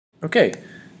Okay,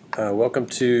 welcome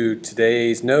to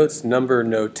today's notes, number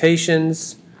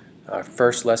notations, our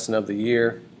first lesson of the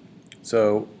year.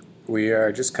 So we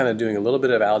are just kind of doing a little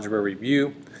bit of algebra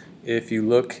review. If you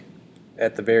look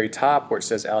at the very top where it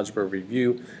says algebra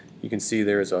review, you can see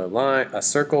there's a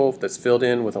circle that's filled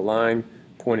in with a line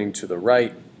pointing to the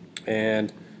right,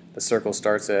 and the circle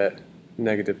starts at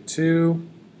 -2.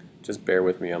 Just bear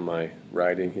with me on my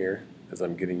writing here as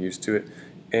I'm getting used to it.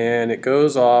 And it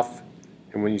goes off,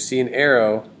 and when you see an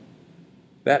arrow,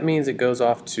 that means it goes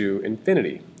off to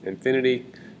infinity. Infinity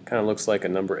kind of looks like a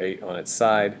number 8 on its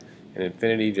side, and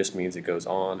infinity just means it goes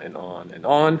on and on and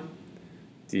on.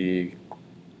 The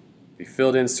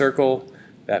filled in circle,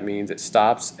 that means it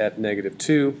stops at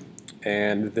 -2,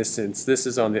 and since this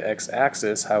is on the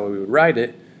x-axis, how we would write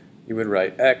it, you would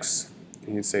write x,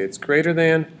 and you'd say it's greater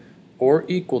than or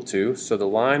equal to, so the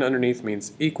line underneath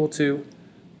means equal to,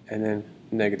 and then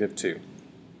 -2.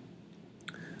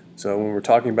 So when we're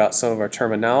talking about some of our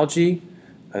terminology,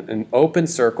 an open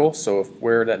circle, so if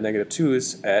where that -2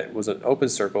 is at was an open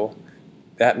circle,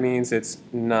 that means it's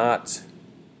not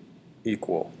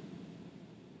equal.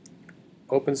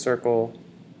 Open circle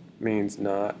means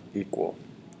not equal.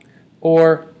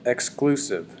 Or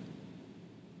exclusive.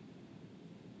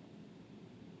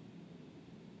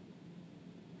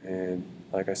 And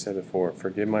like I said before,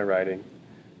 forgive my writing.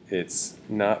 It's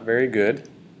not very good,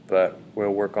 but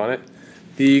we'll work on it.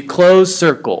 The closed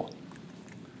circle.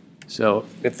 So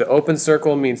if the open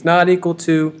circle means not equal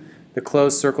to, the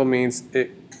closed circle means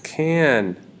it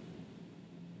can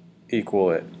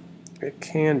equal it. It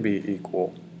can be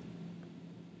equal.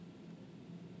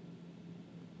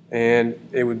 And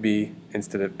it would be,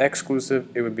 instead of exclusive,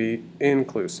 it would be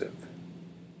inclusive.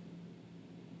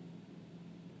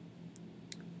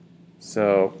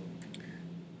 So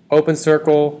open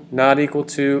circle, not equal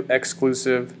to,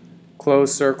 exclusive.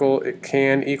 Closed circle, it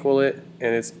can equal it,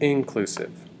 and it's inclusive.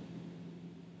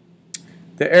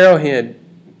 The arrowhead,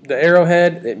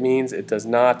 it means it does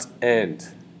not end,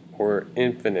 or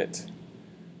infinite.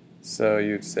 So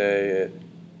you'd say it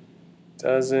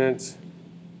doesn't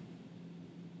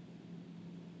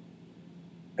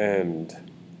end.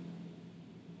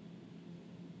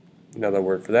 Another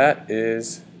word for that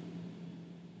is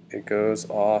it goes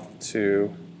off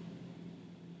to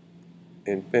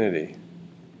infinity.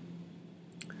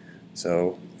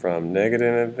 So from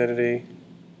negative infinity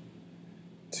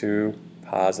to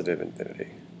positive infinity.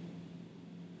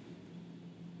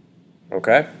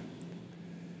 Okay?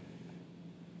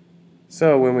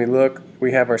 So when we look,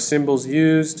 we have our symbols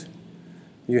used.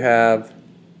 You have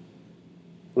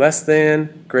less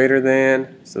than, greater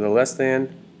than, so the less than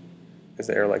is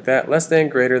the arrow like that. Less than,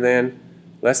 greater than,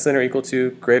 less than or equal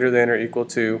to, greater than or equal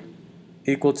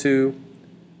to,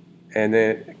 and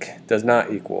then it does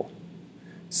not equal.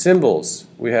 Symbols,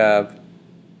 we have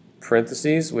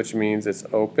parentheses, which means it's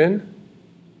open,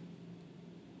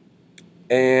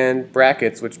 and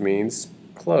brackets, which means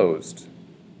closed.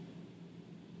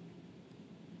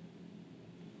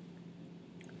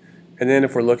 And then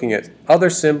if we're looking at other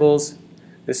symbols,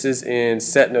 this is in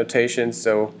set notation.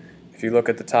 So if you look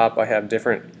at the top, I have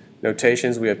different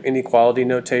notations. We have inequality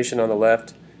notation on the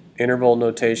left, interval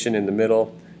notation in the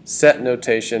middle. Set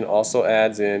notation also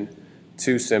adds in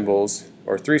two symbols,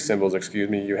 or three symbols, excuse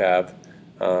me. You have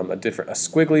a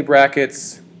squiggly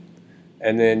brackets,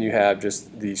 and then you have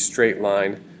just the straight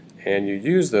line, and you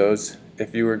use those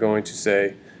if you were going to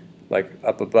say, like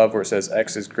up above where it says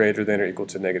x is greater than or equal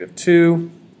to -2,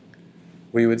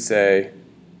 we would say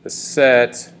the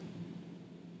set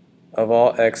of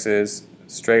all x's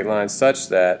straight line such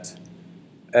that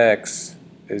x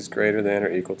is greater than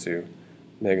or equal to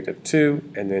 -2,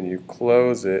 and then you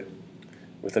close it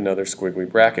with another squiggly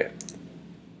bracket.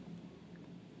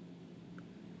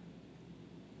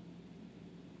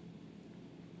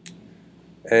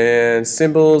 And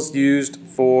symbols used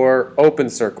for open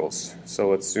circles.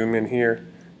 So let's zoom in here.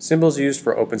 Symbols used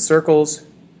for open circles,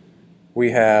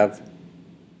 we have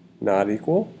not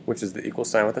equal, which is the equal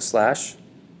sign with a slash,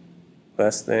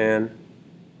 less than,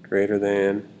 greater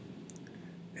than,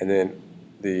 and then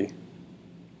the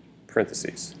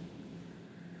parentheses.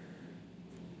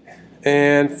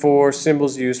 And for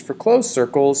symbols used for closed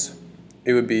circles,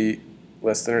 it would be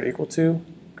less than or equal to,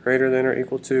 greater than or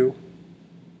equal to,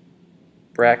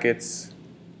 brackets,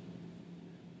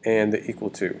 and the equal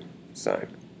to sign.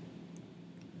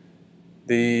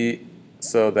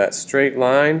 So that straight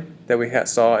line that we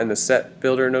saw in the set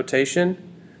builder notation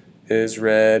is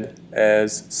read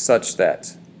as such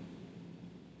that.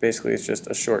 Basically, it's just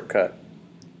a shortcut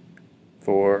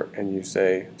for, and you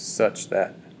say such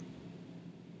that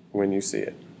when you see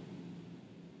it.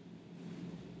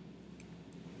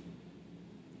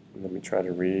 Let me try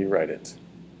to rewrite it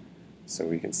so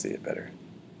we can see it better.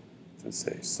 So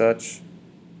say such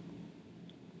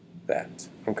that.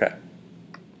 Okay.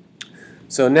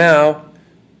 So now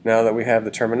that we have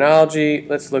the terminology,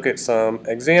 let's look at some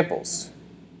examples.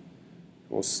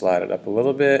 We'll slide it up a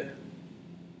little bit.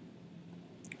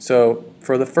 So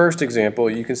for the first example,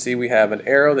 you can see we have an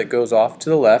arrow that goes off to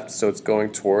the left, so it's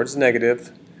going towards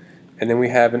negative, and then we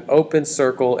have an open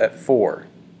circle at 4.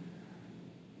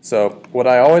 So what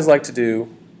I always like to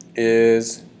do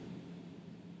is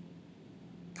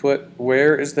put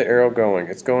where is the arrow going?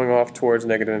 It's going off towards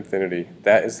negative infinity.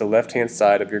 That is the left-hand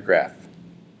side of your graph.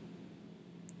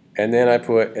 And then I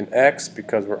put an X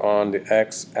because we're on the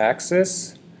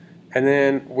X-axis. And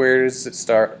then where does it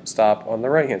stop on the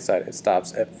right-hand side? It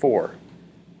stops at 4.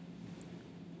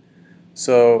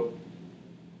 So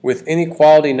with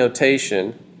inequality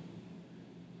notation,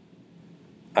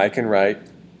 I can write,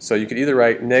 so you could either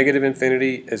write negative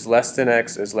infinity is less than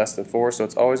X is less than 4, so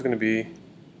it's always going to be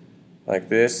like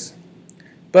this.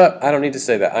 But I don't need to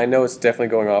say that. I know it's definitely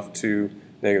going off to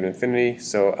negative infinity,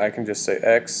 so I can just say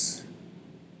X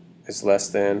is less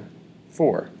than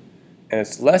 4. And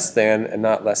it's less than and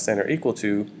not less than or equal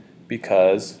to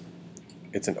because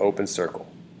it's an open circle.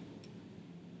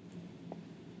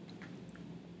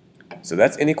 So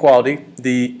that's inequality.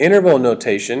 The interval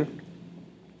notation,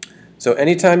 so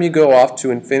anytime you go off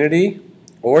to infinity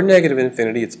or negative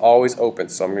infinity, it's always open.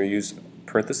 So I'm going to use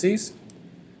parentheses,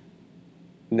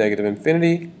 negative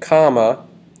infinity, comma,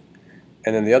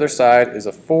 and then the other side is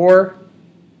a 4,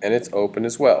 and it's open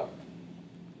as well.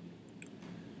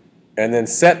 And then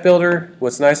set builder,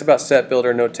 what's nice about set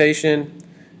builder notation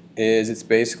is it's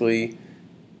basically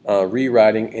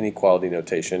rewriting inequality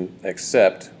notation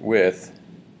except with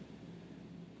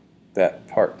that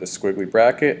part, the squiggly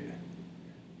bracket,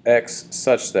 X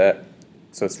such that,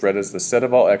 so it's read as the set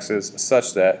of all X's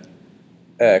such that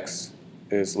X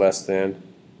is less than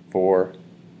 4,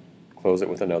 close it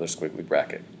with another squiggly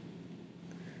bracket.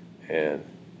 And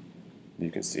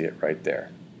you can see it right there.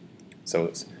 So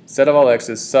it's set of all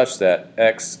X's such that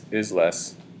X is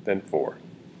less than 4.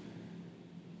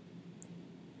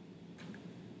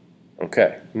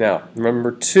 Okay, now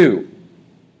number 2.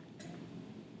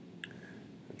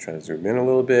 I'm trying to zoom in a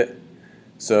little bit.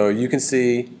 So you can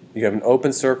see you have an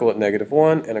open circle at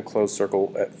 -1 and a closed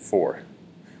circle at 4.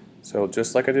 So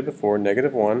just like I did before,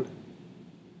 -1,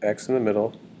 X in the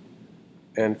middle,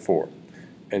 and 4.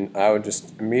 And I would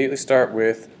just immediately start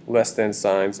with less than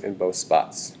signs in both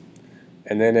spots.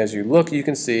 And then as you look, you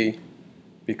can see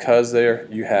because there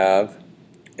you have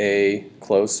a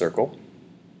closed circle,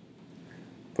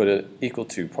 put an equal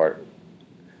to part.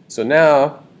 So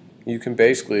now you can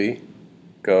basically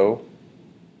go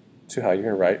to how you're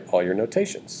going to write all your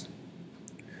notations.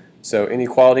 So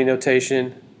inequality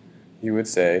notation, you would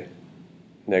say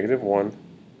 -1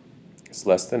 is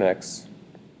less than X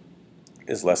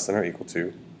is less than or equal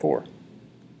to 4.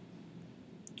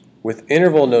 With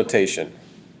interval notation,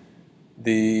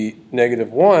 the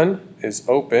 -1 is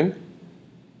open,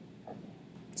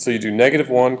 so you do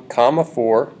 -1, comma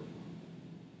 4.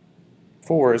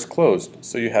 4 is closed,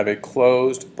 so you have a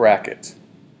closed bracket.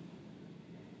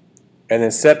 And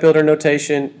then set builder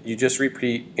notation, you just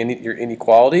repeat your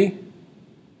inequality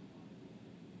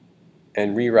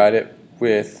and rewrite it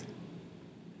with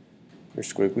your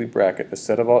squiggly bracket, the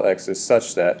set of all X's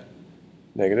such that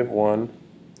 -1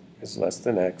 is less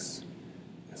than X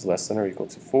is less than or equal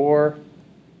to 4.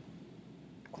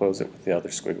 Close it with the other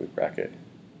squiggly bracket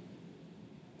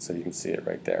so you can see it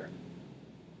right there.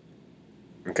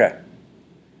 Okay.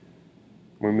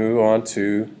 We move on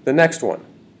to the next one.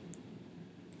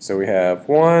 So we have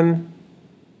 1,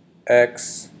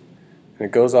 X, and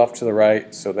it goes off to the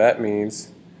right, so that means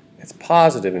it's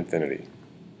positive infinity.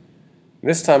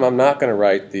 This time I'm not going to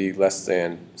write the less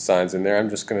than signs in there, I'm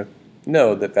just going to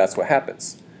know that that's what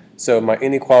happens. So my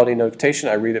inequality notation,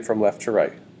 I read it from left to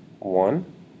right. 1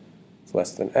 is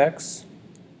less than X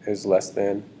is less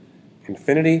than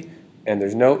infinity, and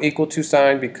there's no equal to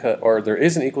sign because, or there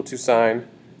is an equal to sign.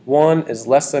 1 is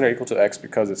less than or equal to X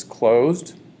because it's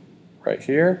closed right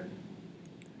here,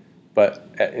 but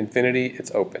at infinity it's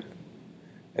open.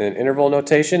 And in interval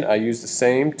notation, I use the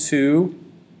same 2.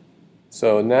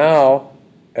 So now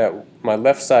at my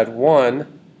left side 1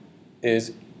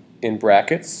 is in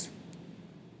brackets,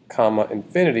 comma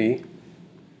infinity,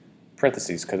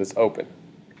 parentheses because it's open.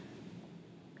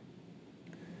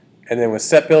 And then with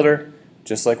set builder,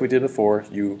 just like we did before,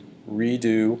 you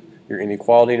redo your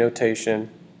inequality notation.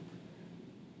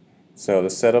 So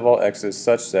the set of all X's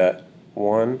such that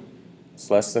 1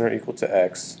 is less than or equal to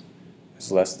X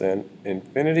is less than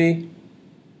infinity.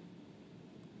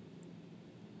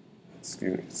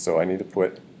 excuse me, so I need to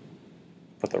put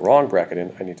the wrong bracket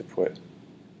in. I need to put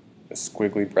a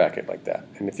squiggly bracket like that.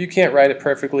 And if you can't write it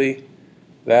perfectly,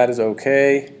 that is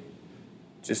okay.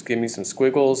 Just give me some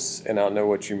squiggles and I'll know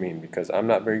what you mean, because I'm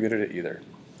not very good at it either.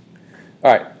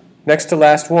 All right, next to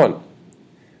last one,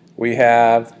 we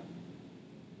have,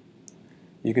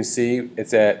 you can see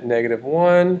it's at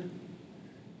 -1,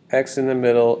 x in the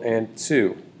middle, and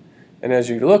 2. And as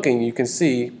you're looking, you can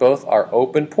see both are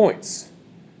open points.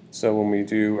 So when we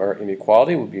do our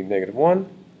inequality, it would be -1,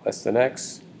 less than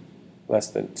x, less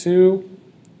than 2.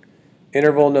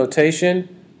 Interval notation,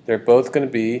 they're both going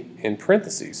to be in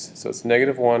parentheses. So it's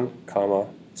 -1, comma,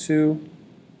 2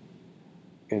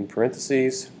 in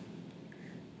parentheses.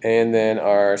 And then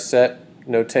our set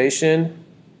notation,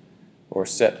 or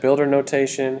set builder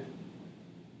notation,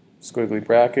 squiggly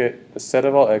bracket, the set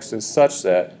of all x's such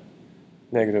that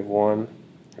 -1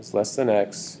 is less than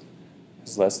x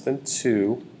is less than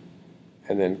 2,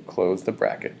 and then close the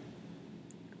bracket.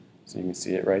 So you can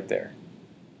see it right there.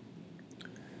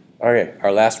 Okay,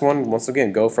 our last one, once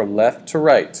again, go from left to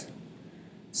right.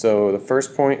 So the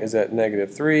first point is at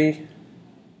 -3,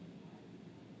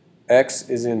 x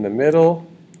is in the middle,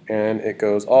 and it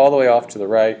goes all the way off to the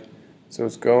right, so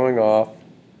it's going off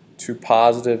to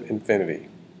positive infinity.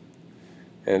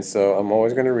 And so I'm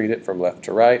always going to read it from left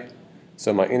to right.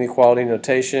 So my inequality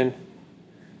notation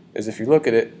is, if you look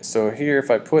at it, so here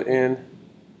if I put in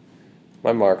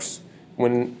my marks,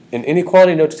 when in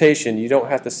inequality notation you don't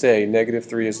have to say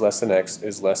 -3 is less than x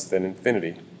is less than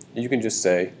infinity. You can just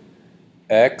say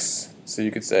x, so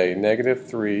you could say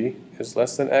 -3 is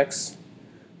less than x,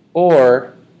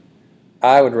 or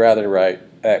I would rather write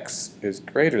x is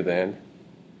greater than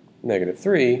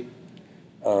 -3,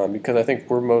 because I think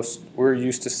we're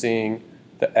used to seeing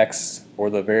the x or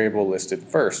the variable listed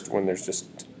first when there's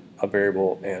just a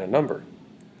variable and a number.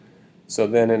 So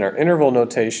then in our interval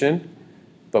notation,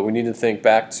 but we need to think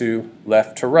back to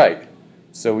left to right.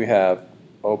 So we have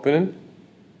open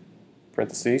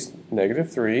parentheses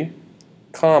 -3,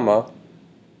 comma,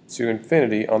 to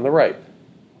infinity on the right.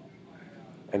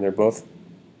 And they're both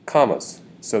commas.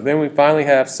 So then we finally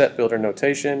have set builder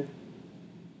notation,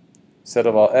 set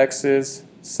of all x's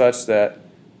such that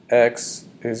x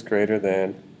is greater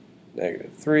than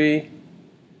 -3,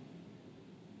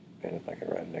 and if I can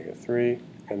write -3,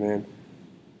 and then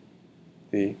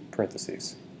the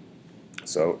parentheses.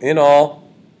 So in all,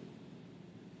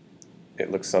 it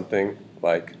looks something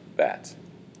like that.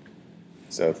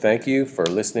 So thank you for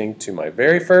listening to my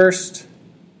very first